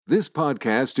This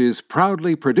podcast is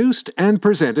proudly produced and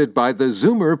presented by the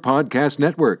Zoomer Podcast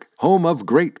Network, home of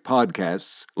great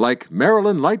podcasts like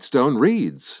Marilyn Lightstone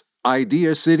Reads,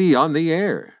 Idea City on the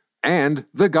Air, and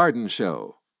The Garden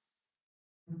Show.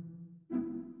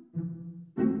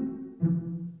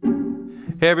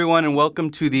 Hey everyone, and welcome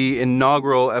to the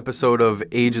inaugural episode of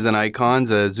Ages and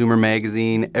Icons, a Zoomer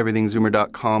Magazine,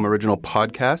 EverythingZoomer.com original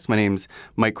podcast. My name's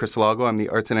Mike Crisolago. I'm the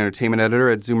arts and entertainment editor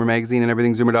at Zoomer Magazine and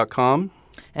EverythingZoomer.com.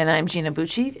 And I'm Gina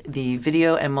Bucci, the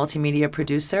video and multimedia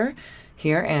producer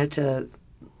here at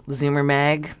Zoomer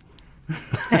Mag,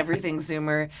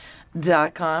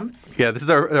 EverythingZoomer.com. Yeah, this is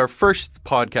our first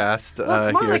podcast. Well,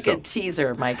 it's more here, like so a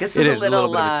teaser, Mike. This it is is a little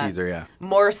bit of a teaser, yeah.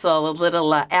 Morsel, a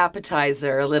little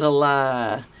appetizer, a little,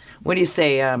 what do you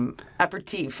say,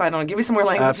 aperitif. I don't know. Give me some more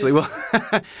languages. Absolutely.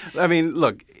 Well, I mean,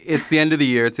 look, it's the end of the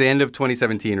year. It's the end of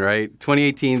 2017, right?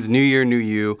 2018's New Year, New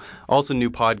You, also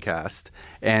new podcast.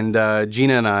 And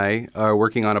Gina and I are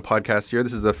working on a podcast here.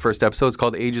 This is the first episode. It's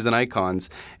called Ages and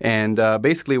Icons. And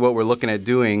basically what we're looking at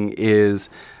doing is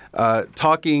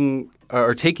taking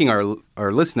our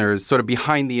listeners sort of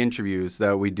behind the interviews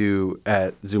that we do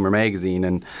at Zoomer Magazine.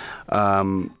 And,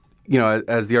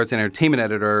 as the arts and entertainment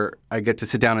editor, I get to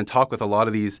sit down and talk with a lot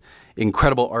of these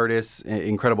incredible artists,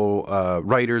 incredible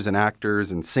writers and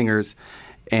actors and singers.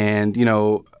 And,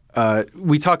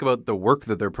 we talk about the work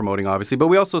that they're promoting, obviously, but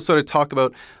we also sort of talk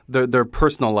about their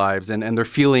personal lives and their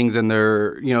feelings and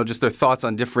their, just their thoughts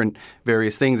on different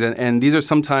various things. And these are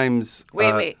sometimes...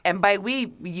 Wait. And by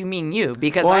we, you mean you,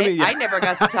 because yeah. I never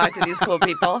got to talk to these cool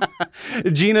people.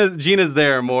 Gina's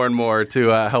there more and more to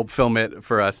help film it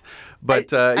for us.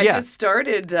 But I just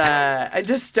started.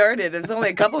 There's only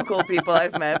a couple cool people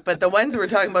I've met, but the ones we're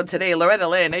talking about today, Loretta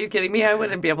Lynn, are you kidding me? I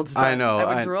wouldn't be able to talk. I know.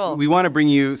 I would drool. We want to bring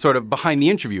you sort of behind the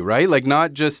interview, right? Like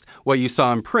not just what you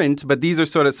saw in print, but these are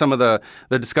sort of some of the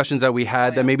discussions that we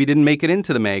had that maybe didn't make it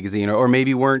into the magazine or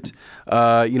maybe weren't,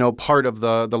 part of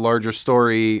the larger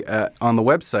story on the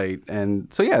website. And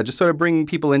so, just sort of bring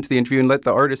people into the interview and let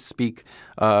the artists speak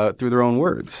through their own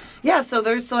words. Yeah, so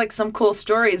there's like some cool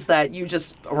stories that you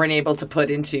just weren't able to put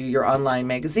into your online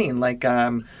magazine, like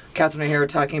Catherine O'Hara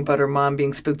talking about her mom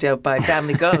being spooked out by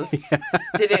family ghosts.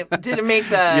 Didn't make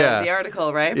the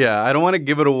article, right? Yeah, I don't want to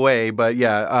give it away, but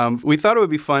we thought it would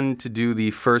be fun to do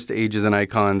the first Ages and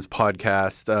Icons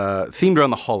podcast themed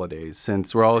around the holidays,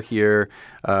 since we're all here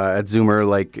at Zoomer,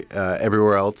 like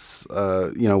everywhere else.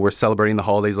 We're celebrating the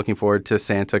holidays, looking forward to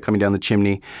Santa coming down the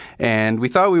chimney, and we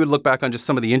thought we would look back on just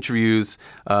some of the interviews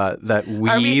I've done.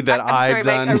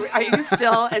 Mike, are you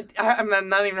still? I'm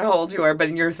not even how old you are, but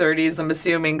in your 30s, I'm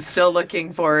assuming, still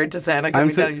looking forward to Santa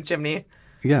coming down your chimney.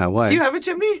 Yeah, why? Do you have a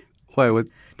chimney? Why? What?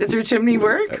 Does your chimney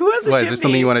work? Who has a chimney? Is there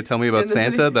something you want to tell me about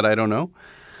Santa city? that I don't know?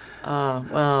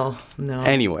 Well, no.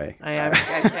 Anyway. I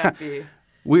can't be.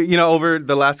 Over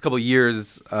the last couple of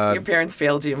years... your parents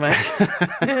failed you, Mike.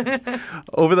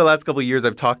 Over the last couple of years,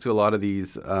 I've talked to a lot of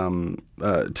these, to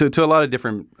a lot of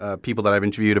different people that I've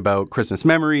interviewed about Christmas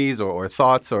memories or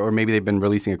thoughts, or maybe they've been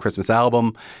releasing a Christmas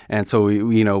album. And so,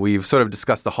 we've sort of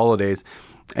discussed the holidays.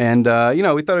 And,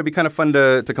 we thought it'd be kind of fun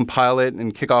to compile it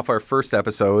and kick off our first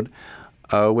episode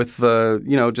with,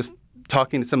 just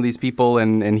talking to some of these people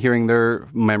and hearing their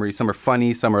memories. Some are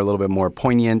funny, some are a little bit more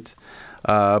poignant.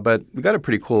 But we got a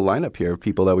pretty cool lineup here of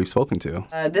people that we've spoken to.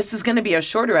 This is going to be a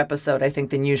shorter episode, I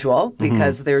think, than usual,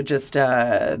 because they're just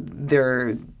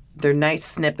they're nice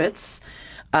snippets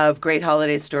of great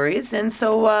holiday stories, and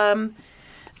so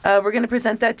we're going to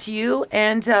present that to you.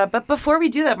 And but before we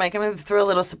do that, Mike, I'm going to throw a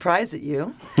little surprise at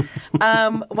you.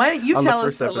 Why don't you tell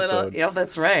us a little? Yeah,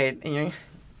 that's right.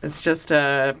 It's just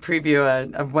a preview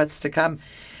of what's to come.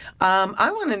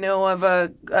 I want to know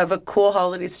of a cool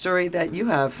holiday story that you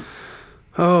have.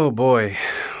 Oh boy!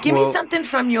 Give me something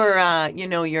from your,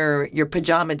 your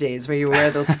pajama days where you wear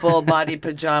those full body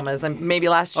pajamas. And maybe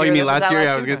last year. Oh, you mean last year?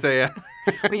 I was going to say, yeah.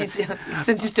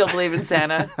 Since you still believe in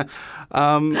Santa.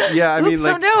 Yeah, I mean,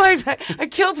 like. So no, I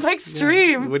killed Mike's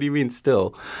dream. What do you mean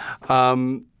still?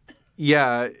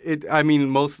 Yeah,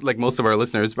 most of our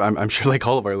listeners, I'm sure like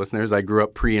all of our listeners, I grew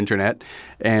up pre-internet,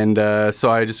 and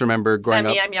so I just remember growing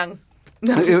up. I'm young.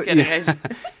 No, I'm just kidding.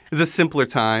 It was a simpler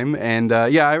time, and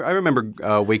I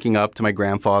remember waking up to my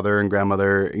grandfather and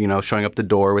grandmother, showing up the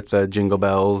door with the jingle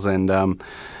bells and,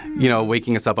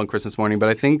 waking us up on Christmas morning. But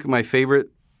I think my favorite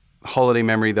holiday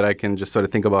memory that I can just sort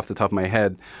of think of off the top of my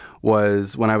head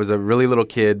was when I was a really little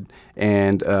kid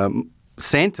and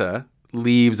Santa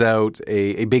leaves out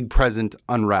a big present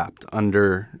unwrapped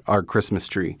under our Christmas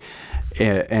tree.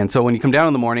 And so when you come down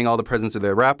in the morning, all the presents are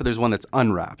there wrapped, but there's one that's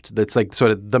unwrapped. That's like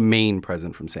sort of the main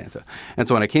present from Santa. And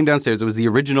so when I came downstairs, it was the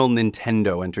original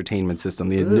Nintendo Entertainment System,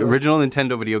 the original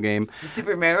Nintendo video game. The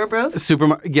Super Mario Bros?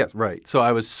 Yes, right. So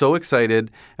I was so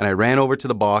excited, and I ran over to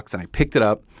the box, and I picked it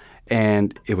up,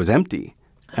 and it was empty.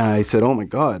 And I said, oh, my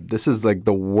God, this is like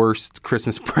the worst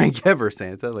Christmas prank ever,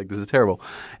 Santa. Like, this is terrible.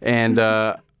 And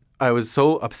I was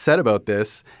so upset about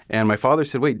this, and my father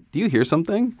said, wait, do you hear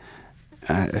something?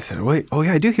 I said, wait, oh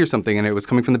yeah, I do hear something. And it was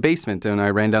coming from the basement. And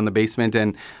I ran down the basement,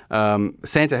 and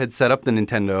Santa had set up the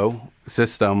Nintendo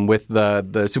system with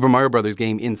the Super Mario Brothers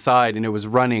game inside, and it was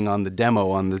running on the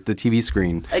demo on the TV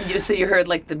screen. So you heard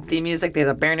like the theme music, the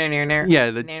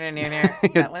yeah,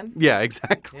 that one? Yeah,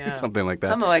 exactly. Yeah. Something like that.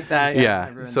 Something like that.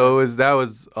 Yeah. So that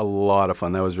was a lot of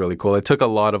fun. That was really cool. It took a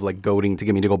lot of like goading to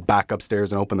get me to go back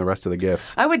upstairs and open the rest of the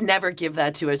gifts. I would never give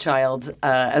that to a child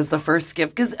as the first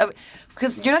gift because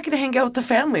you're not going to hang out with the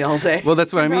family all day. Well,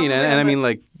 that's what I mean. And I mean,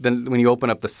 like, then when you open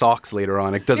up the socks later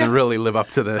on, it doesn't really live up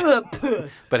to the...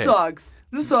 But socks.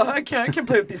 Hey. I can't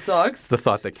play with these socks. It's the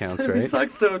thought that counts, right? These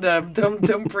socks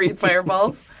don't breathe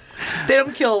fireballs. They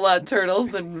don't kill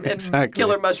turtles and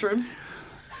killer mushrooms.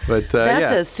 But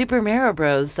that's a Super Mario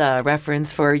Bros.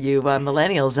 Reference for you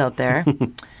millennials out there.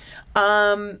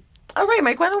 All right,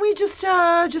 Mike, why don't we just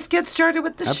get started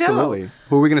with the show? Absolutely.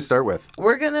 Who are we going to start with?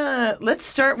 Let's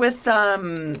start with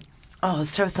some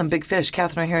big fish.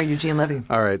 Catherine O'Hara, Eugene Levy.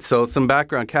 All right, so some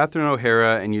background. Catherine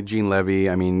O'Hara and Eugene Levy,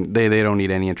 I mean, they don't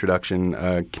need any introduction.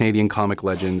 Canadian comic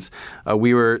legends.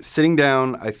 We were sitting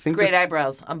down, I think... Great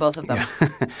eyebrows on both of them. Yeah.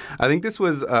 I think this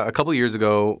was a couple years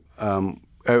ago.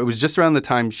 It was just around the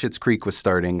time Schitt's Creek was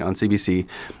starting on CBC,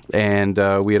 and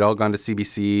we had all gone to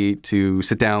CBC to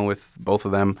sit down with both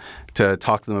of them to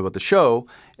talk to them about the show.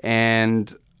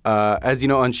 And as you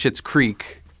know, on Schitt's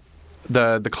Creek,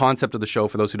 the concept of the show,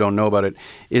 for those who don't know about it,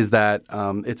 is that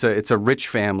it's a rich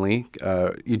family.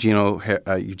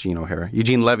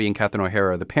 Eugene Levy and Catherine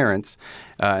O'Hara are the parents,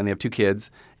 and they have 2 kids.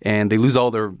 And they lose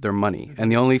all their money.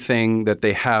 And the only thing that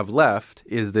they have left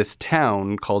is this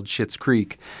town called Schitt's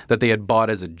Creek that they had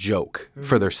bought as a joke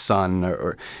for their son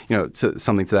or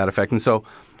something to that effect. And so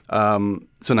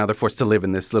now they're forced to live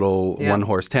in this little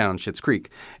one-horse town, Schitt's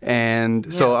Creek.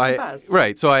 And so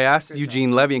I asked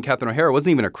Eugene Levy and Catherine O'Hara. It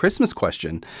wasn't even a Christmas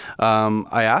question.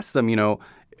 I asked them,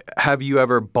 have you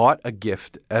ever bought a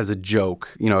gift as a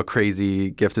joke, a crazy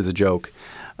gift as a joke?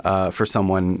 For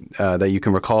someone that you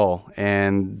can recall,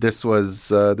 and this was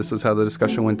how the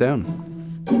discussion went down.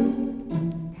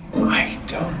 I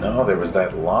don't know. There was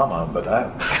that llama, but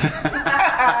I,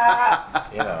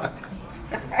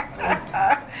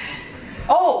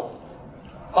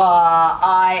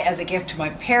 as a gift to my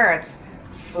parents,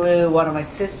 flew one of my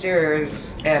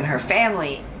sisters and her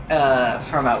family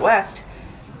from out west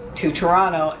to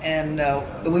Toronto, and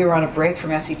we were on a break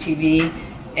from SCTV.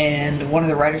 And one of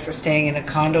the writers was staying in a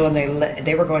condo, and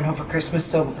they were going home for Christmas,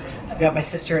 so I got my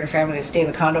sister and her family to stay in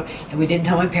the condo, and we didn't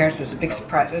tell my parents. It was a big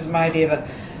surprise. This is my idea of a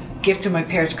gift to my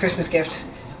parents, Christmas gift.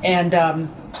 And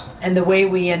the way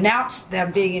we announced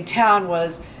them being in town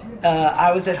was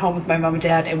I was at home with my mom and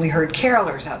dad, and we heard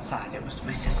carolers outside. It was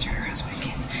my sister and her husband and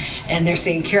kids, and they're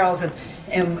singing carols, and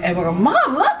we're going,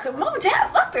 Mom, look, Mom and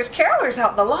Dad, look, there's carolers out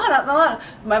in the lawn.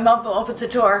 My mom opens the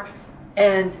door.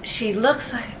 And she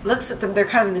looks at them. They're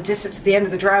kind of in the distance at the end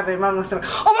of the driveway. And Mom looks at them,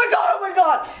 oh my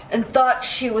God, and thought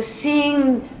she was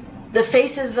seeing the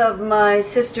faces of my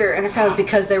sister and her family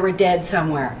because they were dead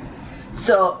somewhere.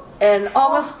 So, and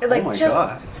almost the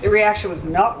reaction was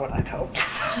not what I'd hoped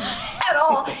at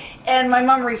all. And my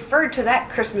mom referred to that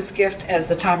Christmas gift as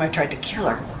the time I tried to kill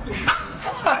her.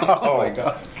 Oh my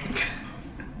God.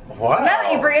 Wow. So now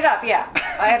that you bring it up, yeah,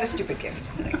 I had a stupid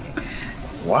gift that I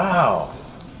gave. Wow.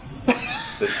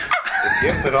 The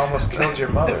gift that almost killed your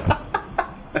mother.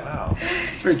 Wow.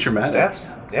 It's very traumatic.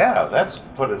 That's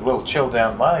put a little chill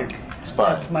down my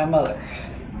spine. That's my mother.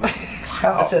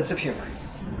 Wow. A sense of humor.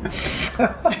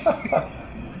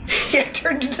 It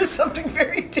turned into something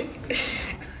very different.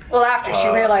 Well, after she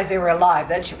realized they were alive,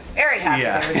 then she was very happy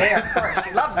they were there. Of course,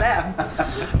 she loves them.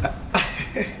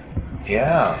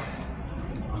 Yeah.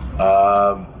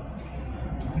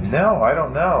 No, I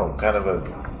don't know. Kind of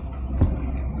a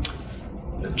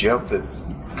joke that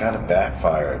kind of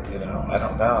backfired, I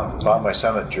don't know. Bought my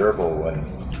son a gerbil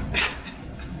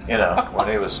when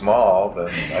he was small,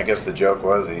 but I guess the joke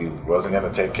was he wasn't going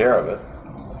to take care of it.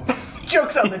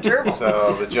 Joke's on the gerbil.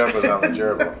 So the joke was on the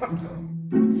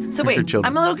gerbil. So her wait, children.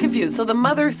 I'm a little confused. So the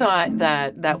mother thought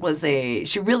that was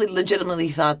she really legitimately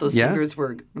thought those Yeah. singers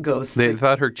were ghosts. They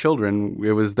thought her children,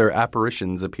 it was their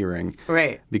apparitions appearing.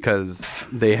 Right. Because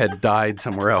they had died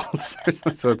somewhere else.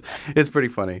 So it's pretty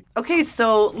funny. Okay,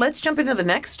 so let's jump into the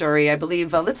next story. I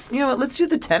believe let's do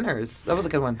the tenors. That was a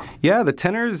good one. Yeah, the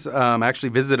tenors actually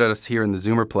visited us here in the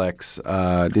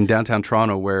Zoomerplex in downtown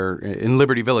Toronto, in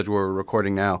Liberty Village, where we're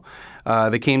recording now.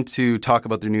 They came to talk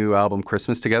about their new album,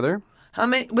 Christmas Together. How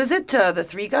many was it? The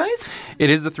three guys? It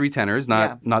is the three tenors,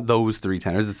 not those three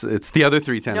tenors. It's the other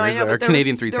three tenors. No, I know, or but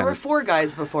Canadian three there tenors. were four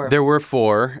guys before. There were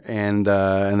four, and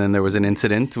then there was an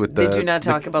incident with the. Did you not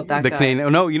talk about that the guy? Canadian? Oh,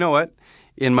 no, you know what?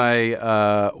 In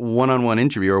my one-on-one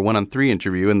interview or one-on-three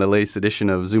interview in the latest edition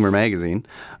of Zoomer magazine,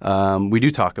 we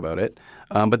do talk about it.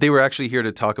 But they were actually here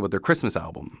to talk about their Christmas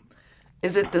album.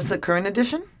 Is it this a current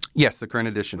edition? Yes, the current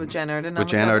edition. With Jan Arden on With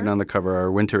the Jan cover? Arden on the cover, our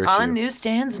winter issue. On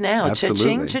newsstands now.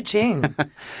 Absolutely. Cha-ching, cha-ching.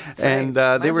 That's And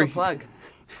right. they Might as were well plug.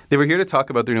 They were here to talk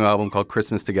about their new album called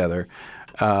Christmas Together.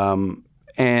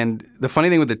 And the funny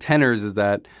thing with the tenors is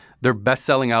that their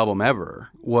best-selling album ever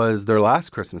was their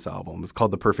last Christmas album. It's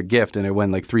called The Perfect Gift, and it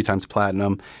went like 3 times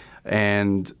platinum.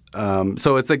 And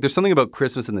so it's like there's something about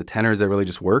Christmas and the tenors that really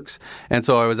just works. And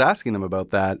so I was asking them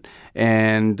about that.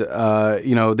 And,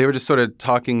 they were just sort of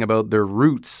talking about their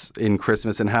roots in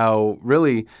Christmas and how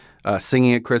really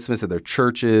singing at Christmas at their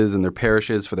churches and their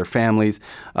parishes for their families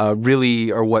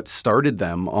really are what started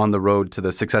them on the road to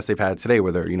the success they've had today,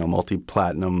 where they're,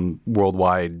 multi-platinum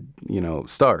worldwide,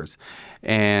 stars.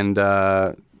 And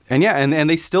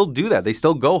they still do that. They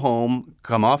still go home,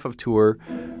 come off of tour,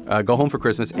 go home for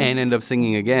Christmas, and end up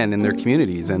singing again in their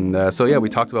communities. And we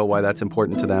talked about why that's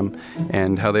important to them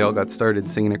and how they all got started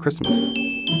singing at Christmas.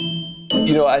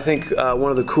 I think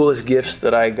one of the coolest gifts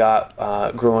that I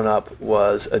got growing up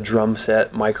was a drum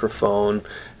set, microphone,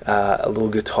 a little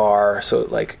guitar, so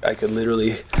like I could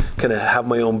literally kind of have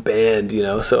my own band,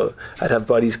 So I'd have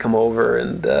buddies come over,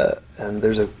 and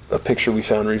there's a picture we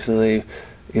found recently,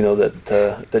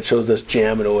 that shows us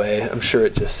jamming away. I'm sure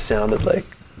it just sounded like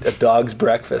a dog's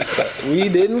breakfast, but we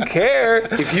didn't care.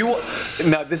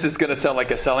 Now this is going to sound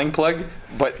like a selling plug,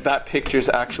 but that picture's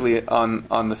actually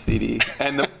on the CD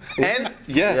and the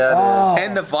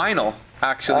vinyl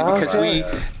actually, because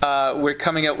we're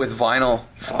coming out with vinyl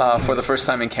for the first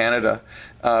time in Canada,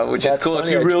 which is cool.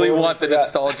 Funny. If you really want the forgot.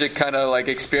 nostalgic kind of like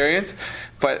experience,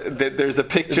 but there's a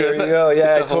picture. There you go. Yeah,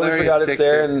 I It's a totally hilarious forgot it's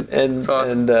there, picture. It's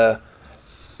awesome.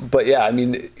 But yeah, I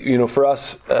mean, for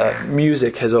us,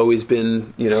 music has always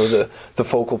been, the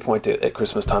focal point at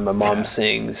Christmas time. My mom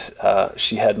sings.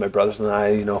 She had my brothers and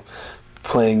I,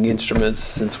 playing instruments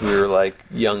since we were like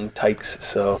young tykes.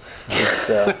 So it's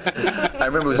I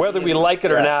remember it was whether we like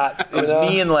it or not. It was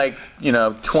me and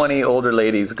 20 older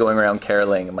ladies going around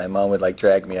caroling, and my mom would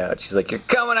drag me out. She's like, "You're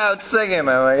coming out singing." I'm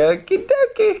like, "Okie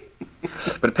dokie."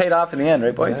 But it paid off in the end,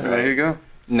 right, boys? Yeah. There you go.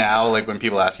 Now, when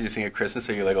people ask you to sing at Christmas,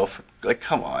 are you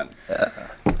come on?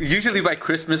 Usually by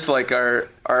Christmas, our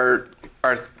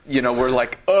we're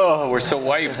like, oh, we're so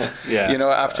wiped,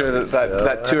 after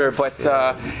that tour. But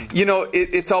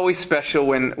it's always special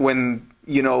when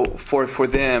for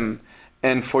them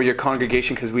and for your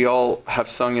congregation, because we all have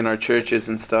sung in our churches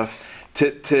and stuff,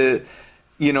 to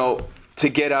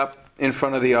get up in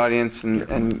front of the audience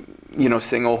and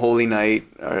sing "O Holy Night"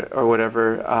 or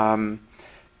whatever.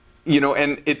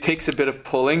 And it takes a bit of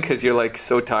pulling because you're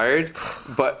so tired,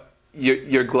 but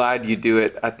you're glad you do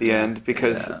it at the end,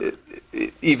 because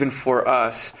even for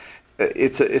us,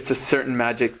 it's a certain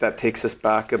magic that takes us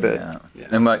back a bit. Yeah.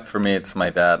 And for me, it's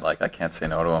my dad. I can't say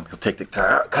no to him. He'll take the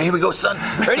guitar. Here we go, son.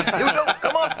 Ready? Here we go.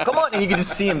 Come on. And you can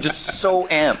just see him just so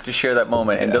amped to share that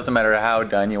moment. And it doesn't matter how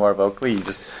done you are vocally.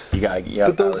 You got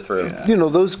but those, through.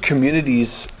 those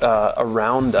communities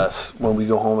around us when we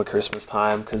go home at Christmas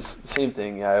time, because same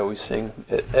thing. I always sing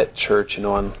at church.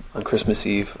 On Christmas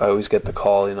Eve, I always get the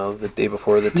call. The day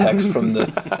before, the text from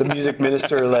the music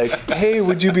minister, like, "Hey,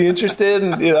 would you be interested?"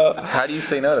 And how do you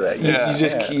say no to that?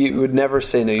 You would never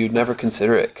say no. You'd never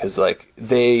consider it, because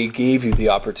they gave you the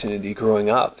opportunity growing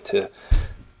up to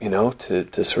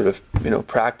sort of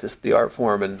practice the art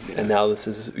form, and now this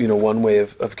is one way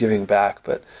of giving back.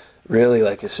 But really,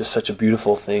 it's just such a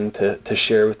beautiful thing to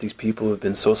share with these people who've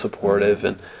been so supportive.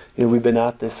 And we've been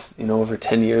at this over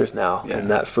 10 years now, and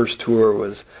that first tour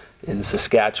was in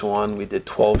Saskatchewan. We did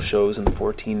 12 shows in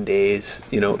 14 days,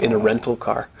 in a rental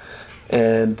car.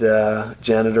 And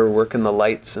janitor working the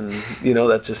lights, and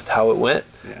that's just how it went.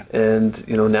 And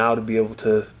now to be able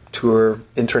to tour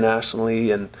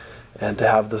internationally and to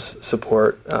have this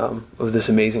support of this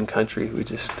amazing country, we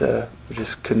just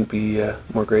couldn't be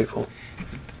more grateful.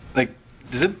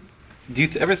 do you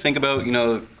ever think about,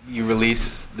 you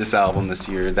release this album this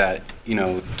year that,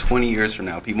 20 years from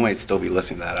now, people might still be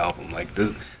listening to that album? Like,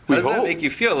 how does that make you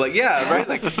feel? Like, yeah, right?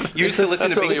 Like, you used to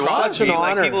listen to Bing Crosby.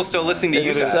 Like, people still listening to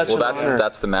you guys. Well,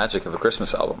 that's the magic of a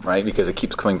Christmas album, right? Because it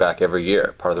keeps coming back every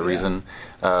year. Part of the reason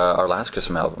our last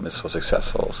Christmas album is so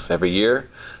successful. So every year,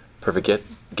 Perfect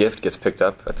Gift gets picked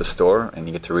up at the store, and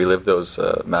you get to relive those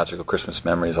magical Christmas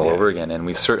memories all over again. And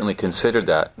we certainly considered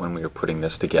that when we were putting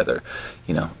this together.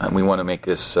 And we want to make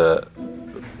this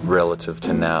relative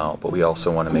to now, but we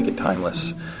also want to make it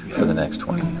timeless for the next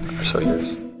 20 or so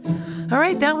years. All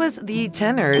right, that was the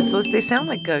Tenors. They sound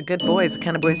like good boys, the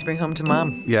kind of boys to bring home to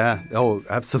mom. Yeah. Oh,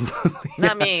 absolutely.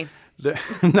 Not me.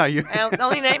 No, you.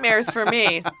 Only nightmares for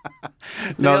me.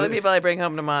 The only people I bring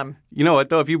home to mom. You know what,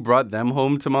 though? If you brought them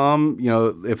home to mom,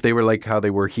 if they were like how they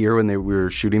were here when we were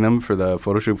shooting them for the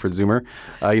photo shoot for Zoomer,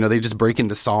 they just break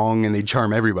into song and they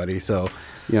charm everybody. So,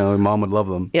 mom would love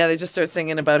them. Yeah, they just start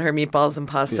singing about her meatballs and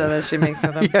pasta that she makes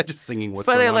for them. Yeah, just singing what's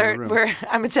Spoiler going on in the alert, room.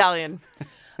 I'm Italian.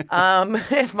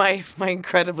 If my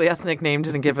incredibly ethnic name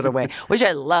didn't give it away, which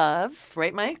I love,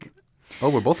 right, Mike? Oh,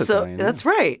 we're both Italian. That's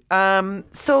right.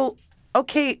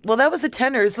 Okay, well, that was the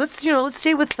Tenors. Let's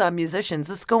stay with musicians.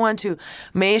 Let's go on to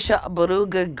Misha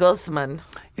Brugger-Gosman.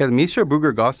 Yeah, Misha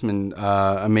Brugger-Gosman,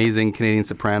 amazing Canadian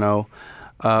soprano.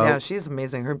 Yeah, she's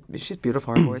amazing. She's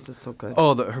beautiful. Her voice is so good.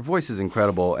 Oh, her voice is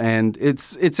incredible, and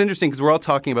it's interesting because we're all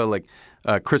talking about like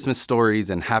Christmas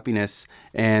stories and happiness,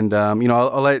 and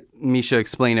I'll let Misha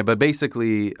explain it. But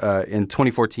basically, in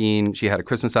 2014, she had a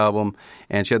Christmas album,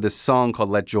 and she had this song called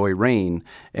 "Let Joy Reign,"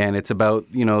 and it's about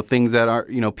things that are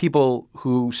people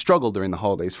who struggle during the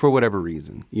holidays for whatever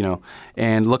reason,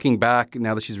 And looking back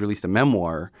now that she's released a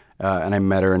memoir, and I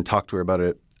met her and talked to her about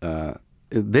it.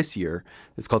 This year,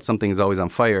 it's called Something Is Always on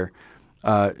Fire,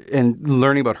 and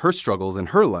learning about her struggles in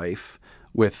her life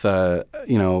with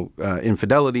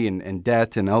infidelity and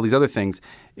debt and all these other things,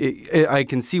 I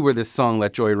can see where this song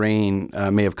 "Let Joy Reign"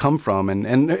 may have come from,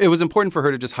 and it was important for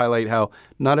her to just highlight how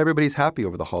not everybody's happy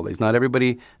over the holidays, not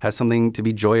everybody has something to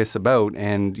be joyous about,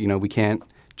 and we can't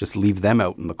just leave them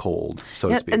out in the cold, so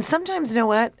to speak. And sometimes, you know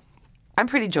what? I'm a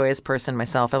pretty joyous person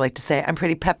myself. I like to say I'm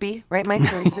pretty peppy, right, Mike?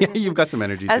 Yeah, you've got some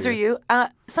energy. As are you.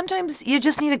 Sometimes you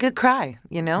just need a good cry,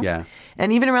 Yeah.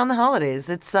 And even around the holidays,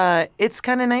 it's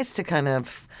kind of nice to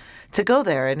to go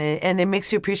there, and it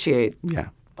makes you appreciate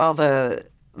all the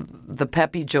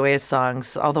peppy, joyous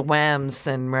songs, all the Whams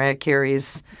and Mariah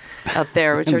Carey's out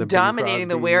there, which are dominating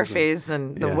the wear phase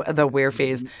and the wear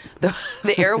phase, the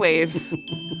airwaves.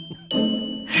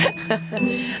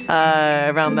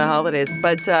 Around the holidays.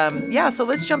 But so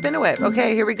let's jump into it.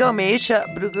 Okay, here we go. Misha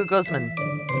Brugger-Gosman.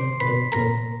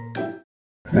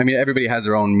 I mean, everybody has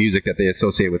their own music that they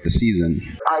associate with the season.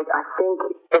 I think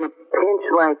in a pinch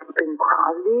like Bing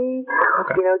Crosby,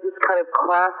 just kind of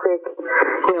classic,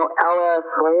 Ella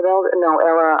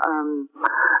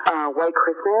White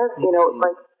Christmas,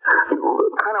 like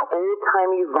kind of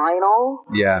old-timey vinyl.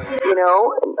 Yeah.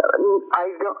 I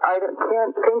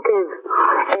can't think of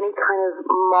any kind of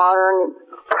modern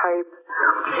type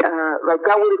like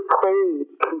that would have played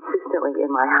consistently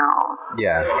in my house.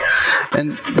 Yeah,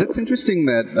 and that's interesting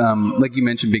that, like you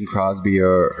mentioned, Bing Crosby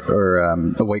or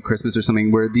A White Christmas or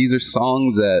something, where these are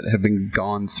songs that have been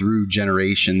gone through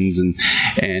generations, and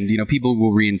people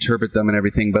will reinterpret them and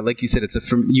everything. But like you said,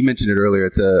 you mentioned it earlier,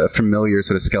 it's a familiar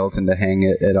sort of skeleton to hang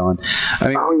it on. I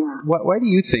mean, why do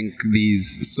you think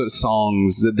these sort of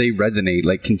songs that they resonate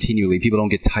like continually? People don't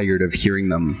get tired of hearing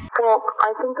them. Well,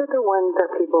 I think that the ones that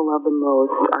people love the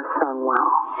most are sung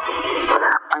well.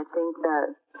 I think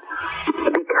that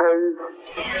because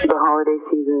the holiday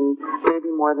season, maybe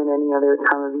more than any other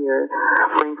time of year,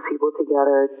 brings people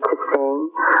together to sing,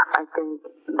 I think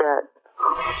that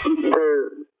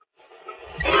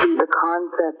the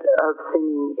concept of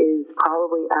singing is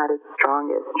probably at its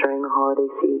strongest during the holiday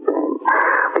season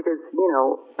because,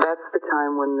 that's the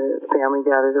time when the family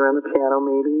gathers around the piano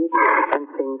maybe and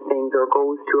sings things or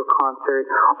goes to a concert,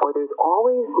 or there's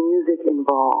always music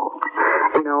involved.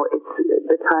 It's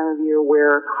the time of year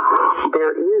where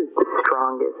there is the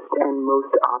strongest and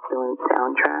most opulent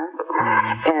soundtrack,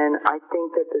 and I think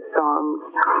that the songs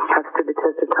have stood the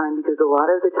test of time because a lot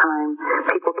of the time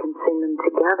people can sing them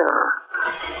together.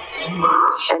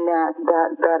 And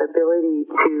that ability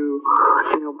to,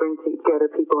 bring together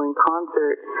people in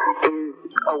concert is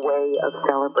a way of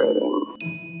celebrating.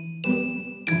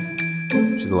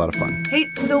 Which is a lot of fun. Hey,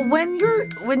 so when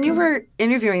you were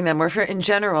interviewing them, or in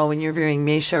general, when you're interviewing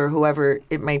Misha or whoever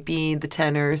it might be, the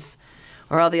Tenors,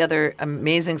 or all the other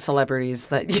amazing celebrities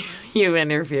that you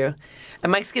interview,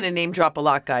 and Mike's going to name drop a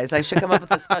lot, guys. I should come up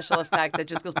with a special effect that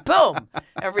just goes boom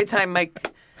every time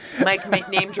Mike Mike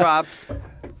name drops.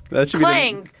 That should be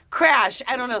Clang, crash.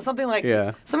 I don't know, something like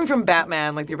something from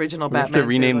Batman, like the original we have Batman. to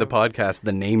rename the podcast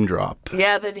The Name Drop.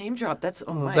 Yeah, the name drop. That's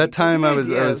my. That time I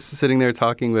was sitting there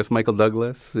talking with Michael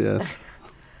Douglas. Yes.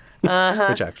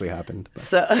 Which actually happened.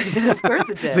 So, of course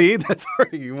it did. See, that's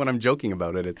when I'm joking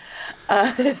about it.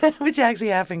 It's which actually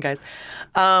happened, guys.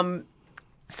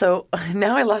 So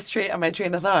now I lost my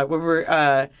train of thought.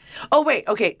 Oh wait,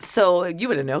 okay. So you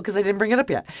wouldn't know because I didn't bring it up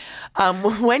yet.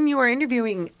 When you were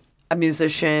interviewing a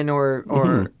musician,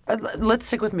 or let's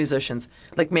stick with musicians,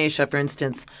 like Meisha, for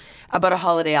instance, about a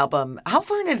holiday album, how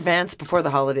far in advance before the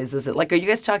holidays is it? Like, are you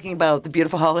guys talking about the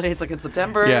beautiful holidays, like in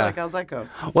September? Yeah. Like, how's that go?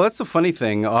 Well, that's the funny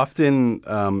thing. Often,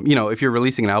 if you're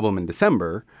releasing an album in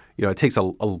December, it takes a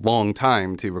long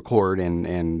time to record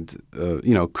and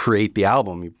create the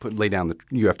album.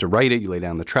 You have to write it, you lay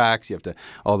down the tracks, you have to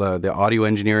all the audio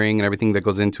engineering and everything that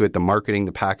goes into it, the marketing,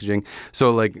 the packaging.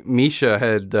 So like Meisha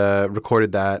had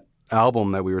recorded that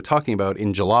album that we were talking about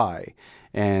in July.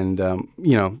 And,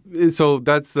 so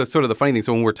that's the sort of the funny thing.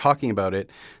 So when we're talking about it,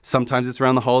 sometimes it's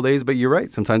around the holidays, but you're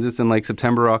right. Sometimes it's in like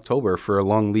September or October for a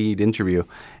long lead interview.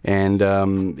 And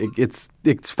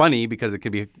it's funny because it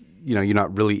could be, you're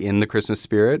not really in the Christmas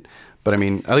spirit. But I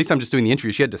mean, at least I'm just doing the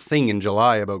interview. She had to sing in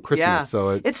July about Christmas. Yeah.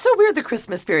 So it's so weird, the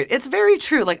Christmas spirit. It's very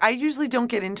true. Like, I usually don't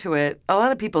get into it. A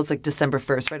lot of people, it's like December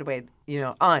 1st right away,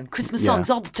 on Christmas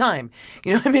songs all the time.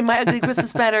 My Ugly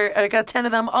Christmas Sweater, I got 10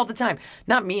 of them all the time.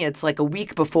 Not me. It's like a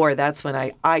week before. That's when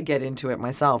I get into it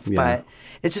myself. Yeah. But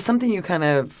it's just something you kind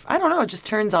of, I don't know, it just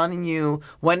turns on in you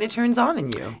when it turns on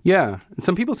in you. Yeah. And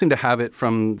some people seem to have it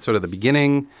from sort of the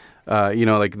beginning.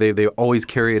 Like they always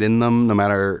carry it in them no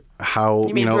matter how,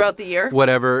 you mean throughout the year?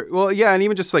 Whatever. Well, yeah, and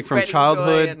even just like from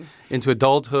childhood into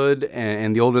adulthood,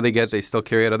 and the older they get, they still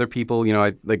carry it. Other people,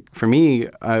 for me,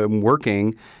 I'm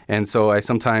working, and so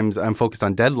I'm focused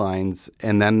on deadlines,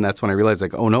 and then that's when I realize,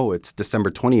 like, oh no, it's December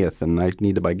 20th, and I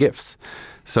need to buy gifts.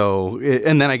 So,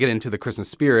 and then I get into the Christmas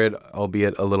spirit,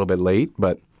 albeit a little bit late,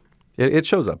 but it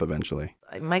shows up eventually.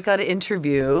 I might got to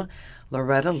interview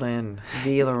Loretta Lynn,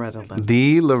 the Loretta Lynn.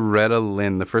 The Loretta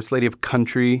Lynn, the First Lady of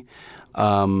Country.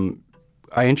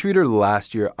 I interviewed her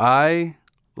last year. I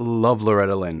love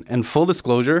Loretta Lynn. And full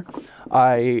disclosure,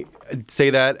 I say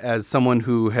that as someone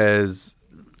who has...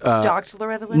 stalked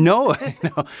Loretta Lynn? No.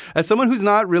 As someone who's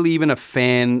not really even a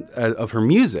fan of her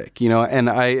music, and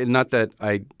not that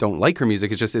I don't like her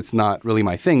music, it's not really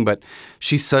my thing, but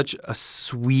she's such a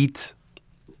sweet,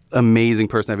 amazing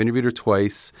person. I've interviewed her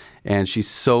twice, and she's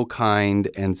so kind,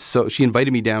 and so she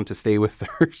invited me down to stay with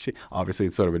her. Obviously,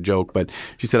 it's sort of a joke, but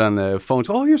she said on the phone,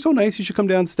 "Oh, you're so nice. You should come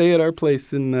down and stay at our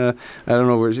place in I don't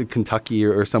know where, Kentucky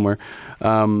or somewhere."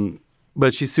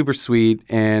 But she's super sweet,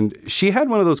 and she had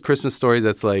one of those Christmas stories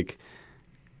that's like,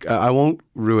 I won't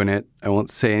ruin it. I won't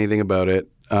say anything about it.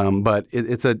 But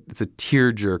it's a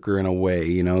tearjerker in a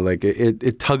way, like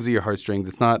it tugs at your heartstrings.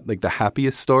 It's not like the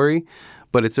happiest story,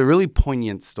 but it's a really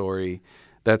poignant story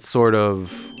that sort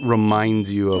of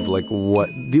reminds you of like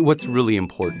what's really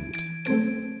important.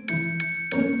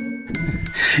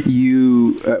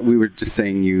 We were just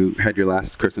saying you had your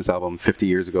last Christmas album 50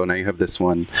 years ago. Now you have this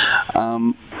one.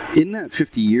 In that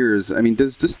 50 years, I mean,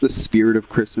 does just the spirit of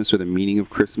Christmas or the meaning of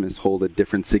Christmas hold a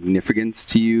different significance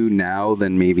to you now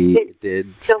than maybe it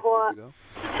did 50 years ago?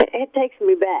 It takes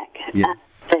me back. Yeah.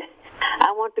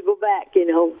 I want to go back, and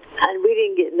we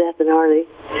didn't get nothing hardly,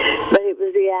 but it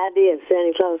was the idea of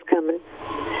Santa Claus coming,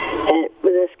 and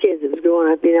with us kids that was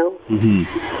growing up, Mm-hmm.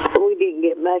 We didn't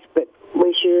get much, but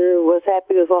we sure was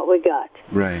happy with what we got.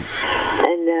 Right.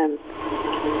 And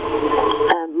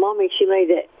Mommy, she made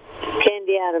that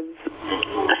candy out of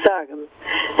sorghum,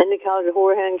 and they called it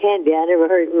horehound candy. I never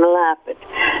heard it in my life, but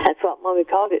that's what Mommy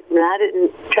called it. And I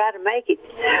didn't try to make it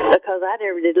because I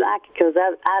never did like it, because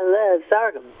I love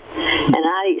sorghum, and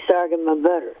I eat sorghum and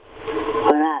butter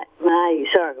when I eat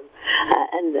sorghum.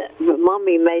 But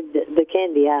Mommy made the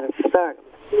candy out of sorghum,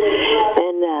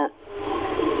 and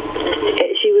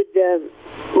she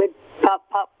would pop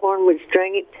popcorn, would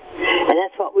string it, and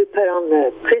that's what we put on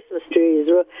the Christmas tree.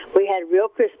 We had a real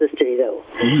Christmas tree, though,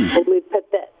 and we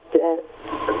put that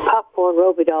popcorn,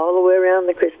 rope it all the way around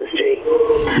the Christmas tree.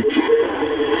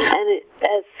 And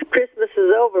as Christmas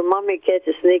is over, Mommy catch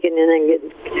us sneaking in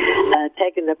and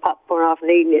taking the popcorn off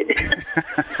and eating it.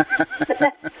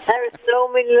 There were so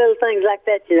many little things like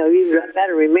that, you got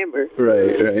to remember.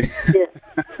 Right. Yeah.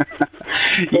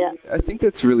 Yeah. I think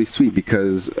that's really sweet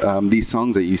because these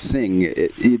songs that you sing,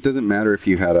 it doesn't matter if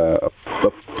you had a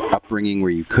upbringing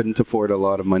where you couldn't afford a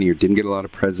lot of money or didn't get a lot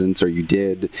of presents, or you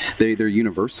did. They're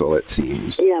universal, it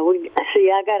seems. Yeah,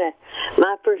 I got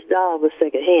my first doll was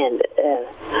secondhand.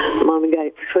 Mommy got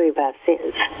it for 25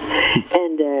 cents.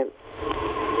 And,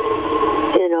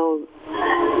 you know,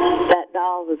 that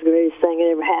doll was the greatest thing that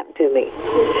ever happened to me.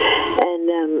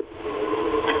 And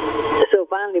so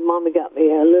finally Mommy got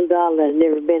me a little doll that had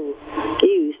never been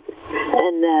used.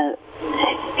 And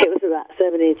it was about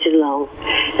 7 inches long.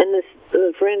 And this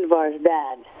little friend of ours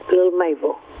died, little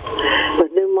Mabel,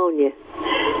 with pneumonia.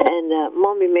 And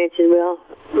Mommy mentioned, well,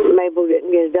 Mabel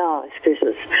didn't get a doll this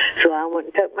Christmas. So I went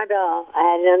and took my doll. I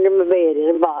had it under my bed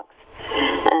in a box.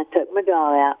 And I took my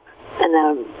doll out. And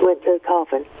I went to the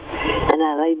coffin. And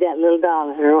I laid that little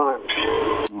doll in her arms.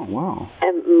 Oh, wow.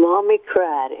 And Mommy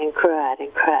cried and cried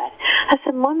and cried. I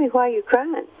said, Mommy, why are you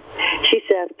crying? She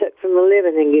said, I took from the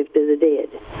living and give to the dead.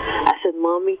 I said,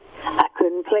 Mommy, I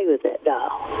couldn't play with that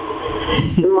doll.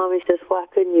 And Mommy says, why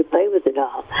couldn't you play with the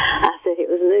doll? I said, it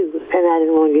was new, and I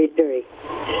didn't want to get dirty.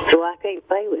 So I can't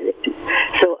play with it.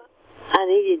 So I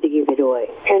needed to give it away.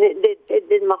 And it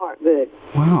did my heart good.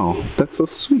 Wow, that's so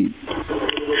sweet.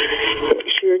 It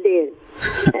sure did.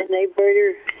 And they buried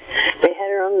her, they had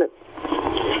her on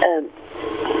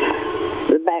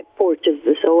the back porch of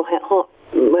this old house.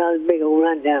 Well, this big old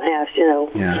rundown house, you know.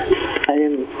 Yeah.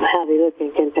 In how they look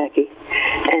in Kentucky.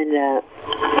 And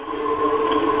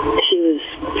she was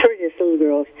the prettiest little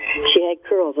girl. She had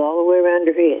curls all the way around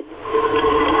her head.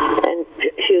 And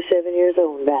she was 7 years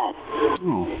old and died.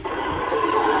 Oh.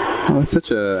 Well, it's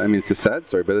such a, I mean, it's a sad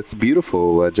story, but it's a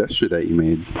beautiful gesture that you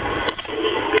made.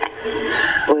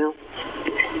 Well,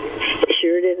 it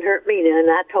sure didn't hurt me none.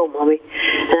 I told Mommy,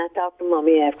 and I talked to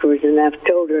Mommy afterwards, and I've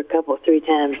told her 3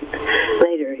 times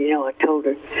later, you know, I told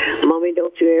her, Mommy,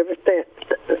 don't ever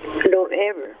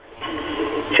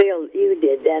feel you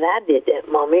did that. I did that,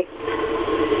 Mommy.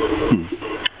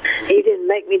 You didn't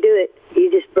make me do it. You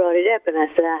just brought it up, and I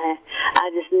said, I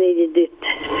just needed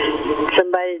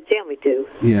somebody to tell me to.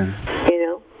 Yeah. You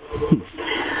know?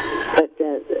 But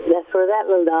that's where that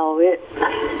little doll went.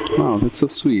 Wow, that's so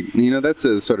sweet. You know, that's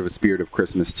a sort of a spirit of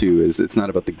Christmas too. Is it's not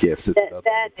about the gifts; it's about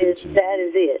that the is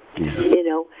it. Yeah. You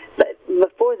know, but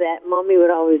before that, Mommy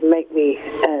would always make me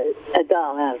a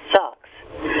doll out of socks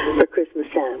for Christmas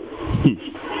time.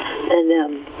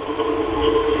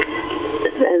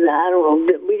 And I don't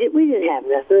know, we didn't have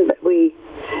nothing, but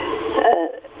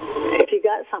if you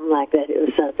got something like that, it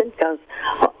was something, because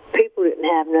people didn't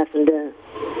have nothing to,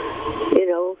 you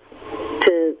know,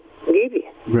 to give you.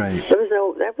 Right. There was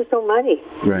no money.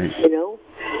 Right. You know,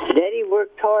 Daddy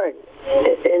worked hard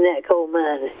in that coal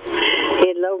mine.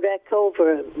 He'd load that coal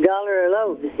for $1 a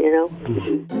load. You know.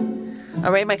 Mm-hmm.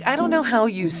 All right, Mike. I don't know how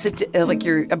you sit like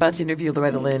you're about to interview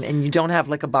Loretta Lynn and you don't have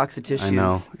like a box of tissues. I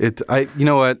know. You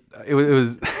know what? It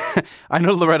was. I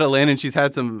know Loretta Lynn, and she's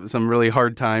had some really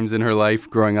hard times in her life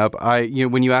growing up.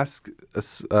 When you ask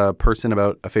a person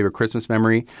about a favorite Christmas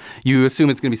memory, you assume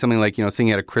it's going to be something like,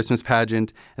 singing at a Christmas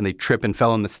pageant and they trip and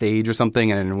fell on the stage or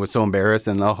something and was so embarrassed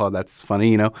and, oh, that's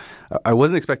funny, I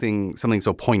wasn't expecting something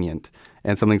so poignant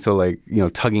and something so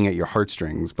tugging at your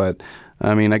heartstrings. But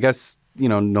I mean, I guess,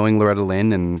 knowing Loretta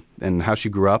Lynn and how she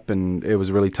grew up, and it was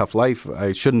a really tough life,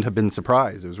 I shouldn't have been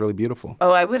surprised. It was really beautiful.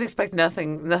 Oh, I would expect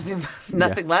nothing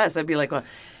less. I'd be like, well,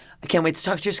 I can't wait to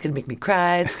talk to you. She's going to make me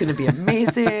cry. It's going to be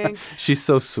amazing. She's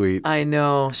so sweet. I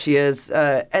know. She is.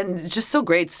 And just so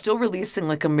great. Still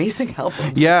releasing amazing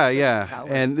albums. Yeah.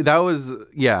 And that was,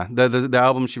 the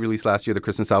album she released last year, the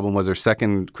Christmas album, was her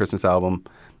second Christmas album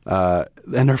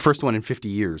and her first one in 50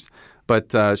 years.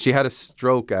 But she had a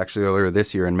stroke actually earlier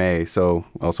this year in May, so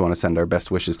I also want to send our best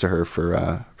wishes to her for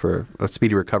a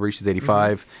speedy recovery. She's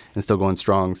 85 and still going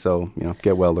strong, so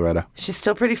get well, Loretta. She's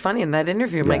still pretty funny in that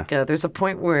interview, Mike. There's a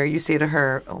point where you say to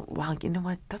her, "Oh, wow, you know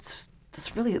what?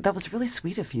 That was really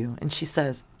sweet of you," and she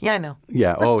says, "Yeah, I know."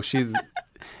 Yeah. Oh, she's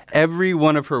every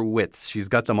one of her wits. She's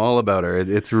got them all about her.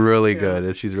 It's really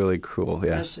good. She's really cool.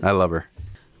 Yeah, I love her.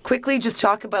 Quickly, just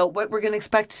talk about what we're going to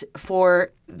expect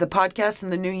for the podcast in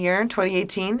the new year in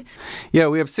 2018. Yeah,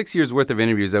 we have 6 years worth of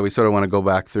interviews that we sort of want to go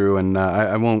back through, and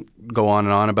I won't go on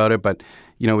and on about it, but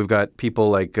we've got people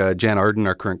like Jan Arden,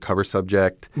 our current cover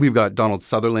subject. We've got Donald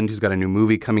Sutherland, who's got a new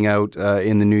movie coming out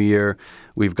in the new year.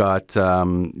 We've got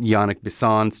Yannick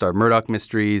Bisson, star of Murdoch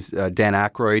Mysteries. Dan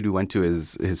Aykroyd, who went to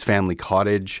his family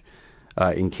cottage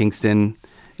in Kingston.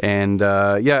 And,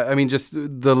 just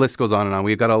the list goes on and on.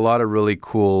 We've got a lot of really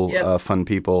cool, fun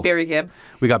people. Barry Gibb.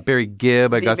 We got Barry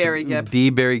Gibb. The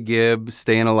Barry Gibb,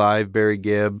 Staying Alive Barry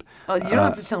Gibb. Oh, you don't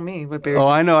have to tell me what Barry Gibb is.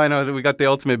 I know. We got the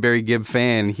ultimate Barry Gibb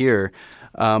fan here.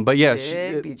 Big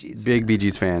Bee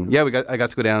Gees fan. Yeah, I got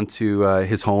to go down to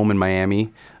his home in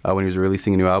Miami when he was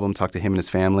releasing a new album, talk to him and his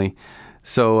family.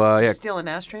 So, Did you steal an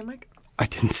ashtray, Mike? I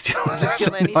didn't steal. Did you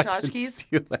steal any No, I didn't tchotchkes?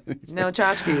 steal any. No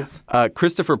tchotchkes.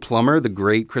 Christopher Plummer, the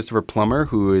great Christopher Plummer,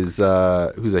 who's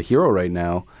a hero right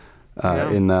now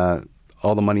in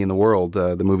All the Money in the World,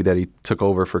 the movie that he took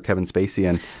over for Kevin Spacey,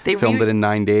 and They filmed it in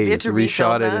 9 days. they had to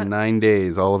Reshot refilm it that? in 9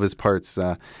 days, all of his parts.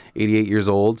 88 years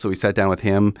old, so we sat down with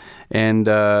him. And,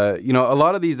 a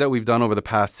lot of these that we've done over the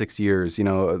past 6 years,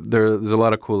 there's a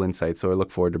lot of cool insights, so I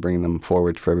look forward to bringing them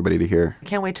forward for everybody to hear. I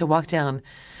can't wait to walk down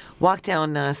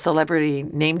celebrity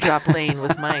name drop lane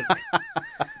with Mike.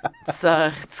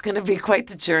 It's going to be quite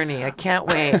the journey. I can't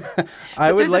wait.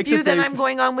 But there's a few that I'm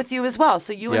going on with you as well.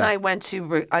 So you and I went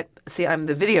to I'm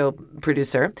the video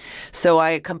producer, so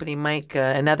I accompany Mike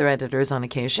and other editors on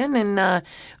occasion, and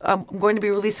I'm going to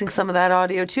be releasing some of that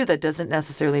audio too. That doesn't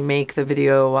necessarily make the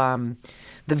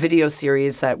video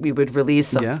series that we would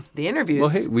release of the interviews. Well,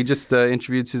 hey, we just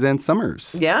interviewed Suzanne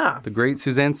Summers. Yeah. The great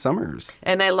Suzanne Summers.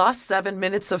 And I lost 7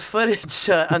 minutes of footage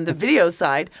on the video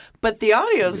side, but the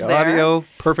audio's there. Audio,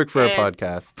 perfect for a And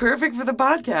podcast. Perfect for the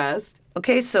podcast.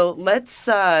 Okay, so let's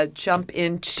jump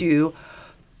into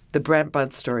the Brent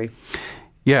Butt story.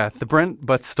 Yeah, the Brent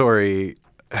Butt story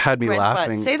had me Brent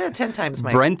laughing. Butt. Say that 10 times,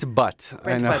 Mike. Brent Butt.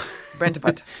 Brent I know. Butt. Brent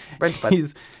Butt. Brent Butt.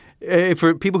 He's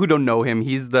for people who don't know him,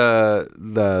 he's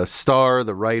the star,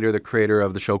 the writer, the creator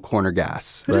of the show Corner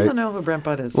Gas. Who right? doesn't know who Brent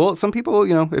Butt is? Well, some people,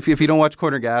 if you don't watch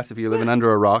Corner Gas, if you're living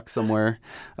under a rock somewhere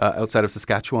outside of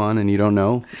Saskatchewan and you don't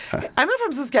know. I'm not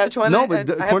from Saskatchewan. No, but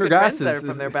I have Corner good Gas friends that are is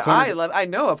from there. But Corner- I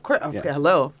know, of course. Yeah.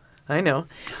 Hello. I know.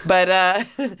 But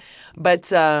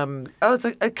it's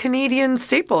a Canadian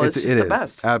staple. It's just the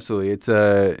best. Absolutely. It's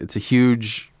a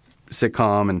huge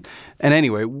sitcom, and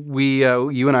anyway, we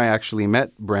you and I actually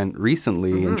met Brent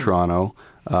recently in Toronto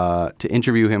to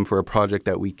interview him for a project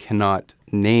that we cannot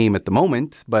name at the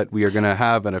moment, but we are going to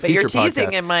have in a future podcast. But you're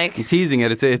teasing it, Mike. I'm teasing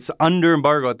it. It's under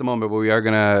embargo at the moment, but we are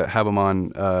going to have him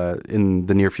on in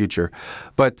the near future.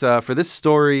 But for this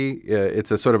story,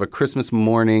 it's a sort of a Christmas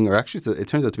morning, or actually it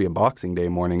turns out to be a Boxing Day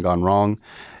morning gone wrong,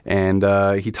 and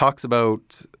he talks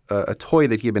about a toy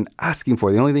that he had been asking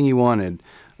for. The only thing he wanted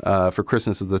for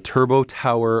Christmas was the Turbo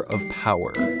Tower of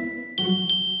Power.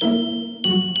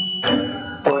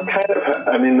 Well,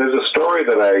 there's a story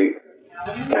that I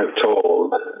have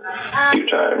told a few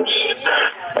times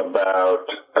about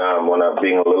when I was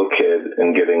being a little kid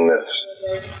and getting this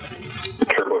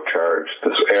turbocharged,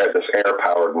 this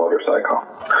air-powered motorcycle.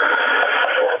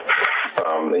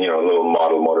 A little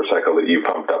model motorcycle that you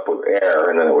pumped up with air,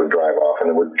 and then it would drive off, and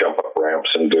it would jump up ramps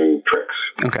and do tricks.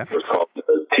 Okay. It was called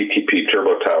the TTP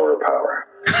Turbo Tower of Power.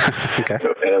 Okay.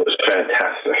 And it was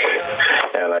fantastic.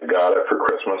 And I got it for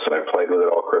Christmas, and I played with it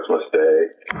all Christmas Day.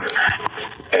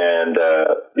 And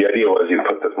the idea was you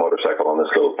put this motorcycle on this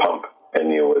little pump,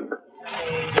 and you would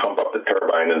pump up the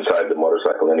turbine inside the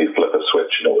motorcycle, and you'd flip a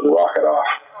switch, and it would rocket off.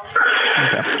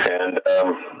 Okay. And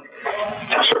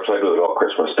so I played with it all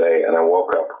Christmas Day, and I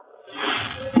woke up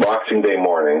Boxing Day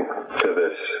morning to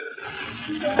this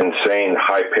insane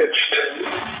high-pitched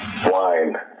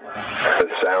whine, the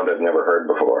sound I'd never heard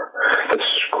before, the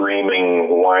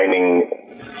screaming, whining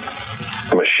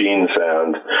machine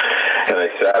sound. And I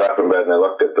sat up in bed and I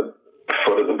looked at the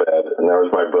foot of the bed, and there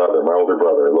was my brother, my older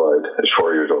brother, Lloyd, who's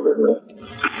 4 years older than me.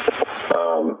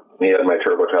 He had my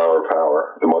Turbo Tower of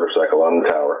Power, the motorcycle on the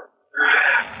tower,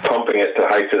 pumping it to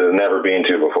heights it had never been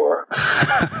to before,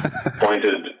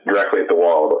 pointed directly at the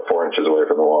wall, about 4 inches away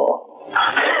from the wall.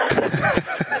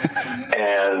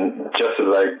 And just as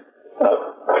I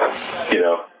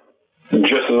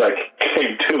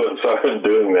came to and saw him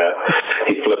doing that,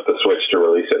 he flipped the switch to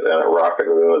release it, and it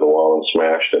rocketed into the wall and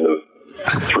smashed into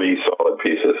 3 solid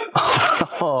pieces.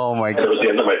 Oh my God. And it was the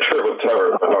end of my Turbo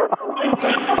Tower of Power.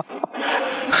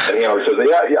 And he always says,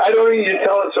 yeah, I don't even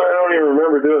tell it, so I don't even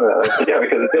remember doing that. I said, yeah,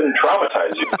 because it didn't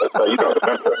traumatize you. That's why you don't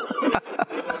remember it.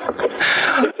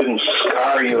 It didn't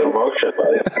scar you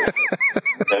emotionally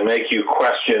and make you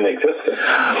question existence.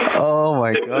 Oh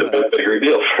my God. It was a bit bigger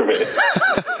deal for me.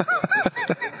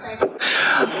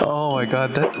 Oh my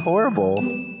God, that's horrible.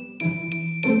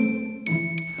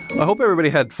 I hope everybody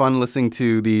had fun listening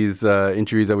to these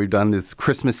interviews that we've done, this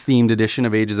Christmas-themed edition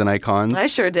of Ages and Icons. I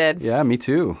sure did. Yeah, me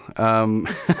too.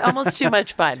 Almost too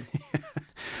much fun.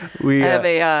 I have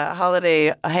a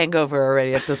holiday hangover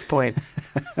already at this point.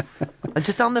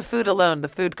 Just on the food alone, the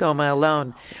food coma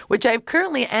alone, which I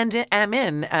currently am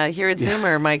in here at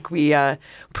Zoomer, Mike. We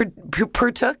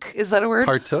partook, is that a word?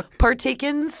 Partook?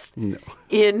 Partakens? No.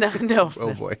 No.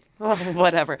 Oh, boy. Well,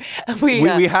 whatever. We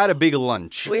had a big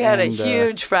lunch. We had a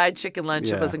huge fried chicken lunch.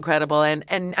 Yeah. It was incredible. And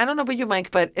I don't know about you,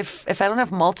 Mike, but if I don't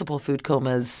have multiple food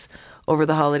comas over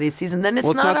the holiday season, then it's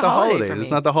well, not a the holiday holidays. for me.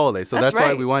 It's not the holidays. So that's why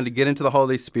right. we wanted to get into the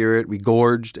holiday spirit. We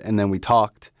gorged and then we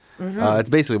talked. Mm-hmm. It's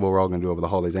basically what we're all going to do over the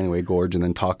holidays anyway, gorge and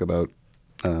then talk about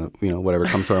whatever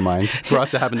comes to our mind. For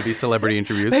us, it happened to be celebrity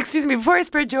interviews. Excuse me, before I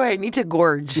spread joy, I need to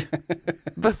gorge.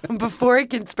 Before I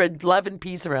can spread love and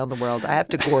peace around the world, I have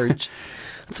to gorge.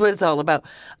 That's what it's all about.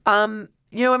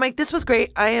 You know what, Mike? This was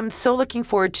great. I am so looking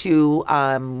forward to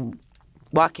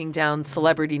walking down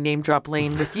celebrity name drop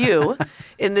lane with you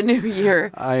in the new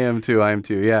year. I am too.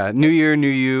 Yeah. New year, new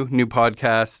you, new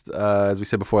podcast. As we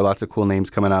said before, lots of cool names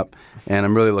coming up. And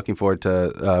I'm really looking forward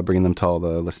to bringing them to all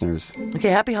the listeners. Okay,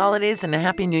 happy holidays and a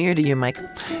happy new year to you, Mike.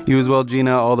 You as well,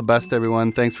 Gina. All the best,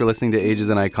 everyone. Thanks for listening to Ages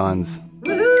and Icons.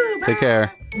 Woo-hoo, Take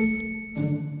care.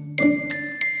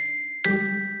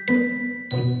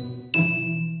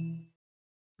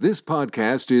 This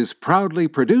podcast is proudly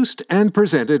produced and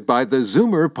presented by the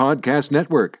Zoomer Podcast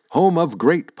Network, home of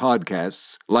great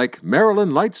podcasts like Marilyn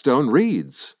Lightstone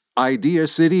Reads, Idea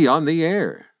City on the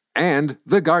Air, and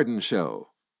The Garden Show.